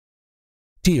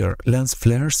Dear lens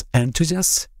flares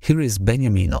enthusiasts, here is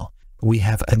Beniamino. We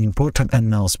have an important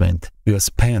announcement. We have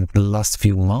spent the last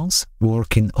few months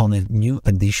working on a new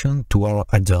addition to our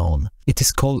add-on. It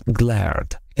is called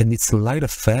Glared, and it's a light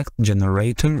effect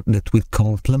generator that will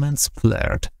complement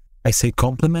Flared. I say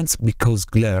complements because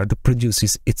Glared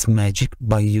produces its magic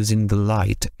by using the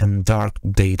light and dark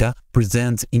data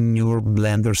present in your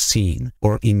Blender scene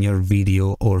or in your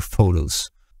video or photos.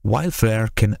 While Flare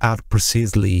can add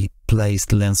precisely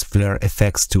placed lens flare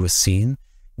effects to a scene,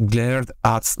 Glared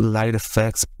adds light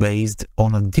effects based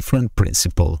on a different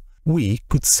principle. We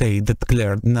could say that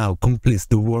Glared now completes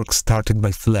the work started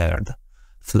by Flared.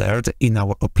 Flared, in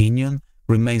our opinion,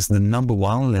 remains the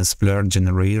 #1 lens flare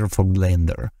generator for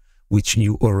Blender, which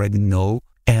you already know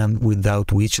and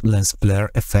without which lens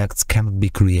flare effects cannot be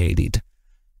created.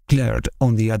 Glared,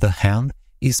 on the other hand,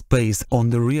 is based on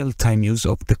the real-time use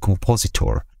of the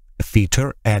compositor, a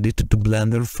feature added to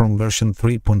Blender from version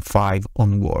 3.5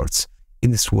 onwards. In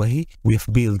this way, we have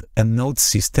built a node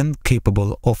system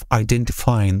capable of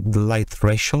identifying the light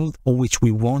threshold on which we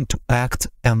want to act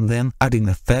and then adding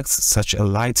effects such as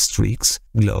light streaks,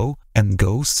 glow, and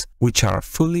ghosts, which are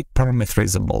fully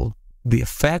parameterizable. The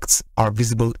effects are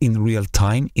visible in real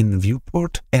time in the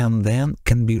viewport and then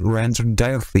can be rendered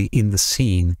directly in the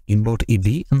scene in both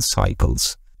EV and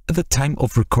cycles. At the time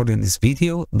of recording this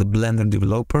video, the Blender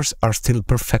developers are still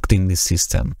perfecting this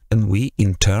system, and we,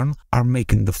 in turn, are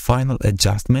making the final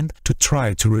adjustment to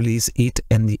try to release it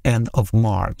at the end of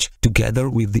March, together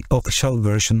with the official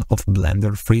version of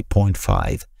Blender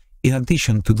 3.5. In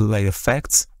addition to the light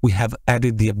effects, we have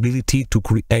added the ability to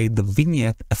create the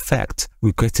vignette effect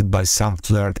requested by some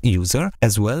Flared user,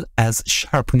 as well as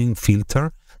sharpening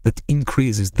filter that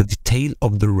increases the detail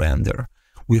of the render.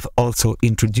 We've also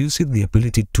introduced the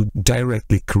ability to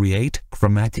directly create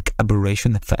chromatic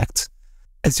aberration effects.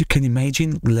 As you can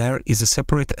imagine, Glare is a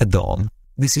separate add-on.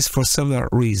 This is for several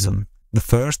reasons, the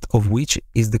first of which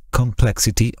is the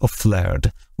complexity of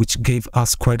Flared, which gave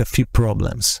us quite a few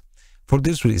problems. For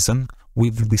this reason,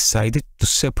 we've decided to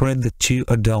separate the two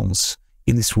add-ons.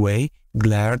 In this way,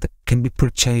 Glared can be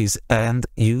purchased and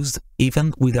used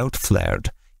even without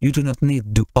Flared. You do not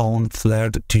need to own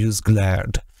Flared to use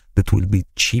Glared. That will be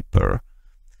cheaper.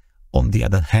 On the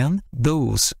other hand,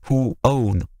 those who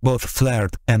own both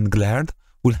Flared and Glared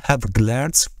will have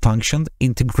Glared's function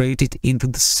integrated into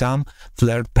the same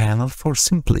Flared panel for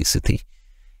simplicity.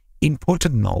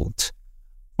 Important note: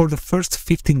 for the first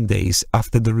 15 days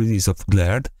after the release of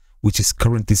Glared, which is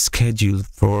currently scheduled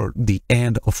for the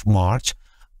end of March,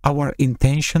 our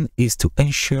intention is to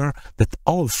ensure that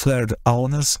all Flared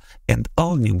owners and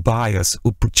all new buyers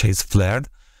who purchase Flared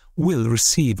will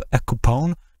receive a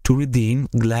coupon to redeem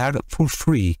Glared for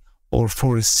free or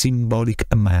for a symbolic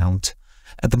amount.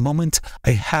 At the moment,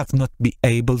 I have not been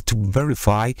able to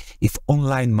verify if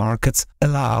online markets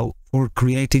allow for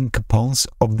creating coupons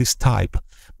of this type,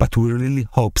 but we really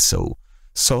hope so.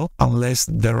 So, unless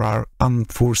there are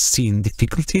unforeseen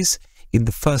difficulties, in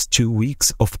the first 2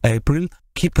 weeks of April,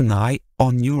 keep an eye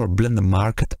on your Blender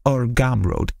Market or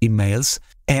Gumroad emails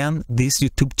and this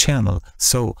YouTube channel,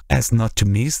 so as not to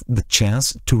miss the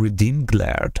chance to redeem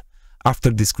Glared.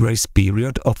 After this grace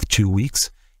period of 2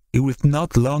 weeks, it will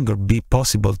not longer be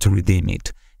possible to redeem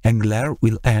it, and Glared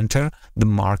will enter the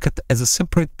market as a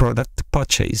separate product to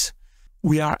purchase.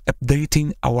 We are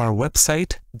updating our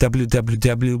website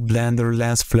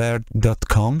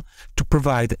www.blenderlensflare.com to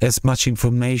provide as much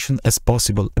information as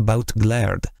possible about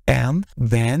Glared, and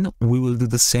then we will do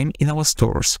the same in our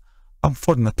stores.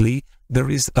 Unfortunately, there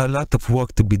is a lot of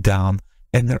work to be done,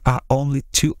 and there are only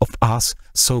 2 of us,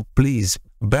 so please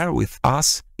bear with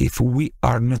us if we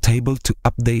are not able to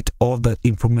update all the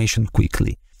information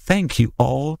quickly. Thank you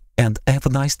all and have a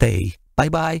nice day. Bye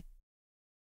bye!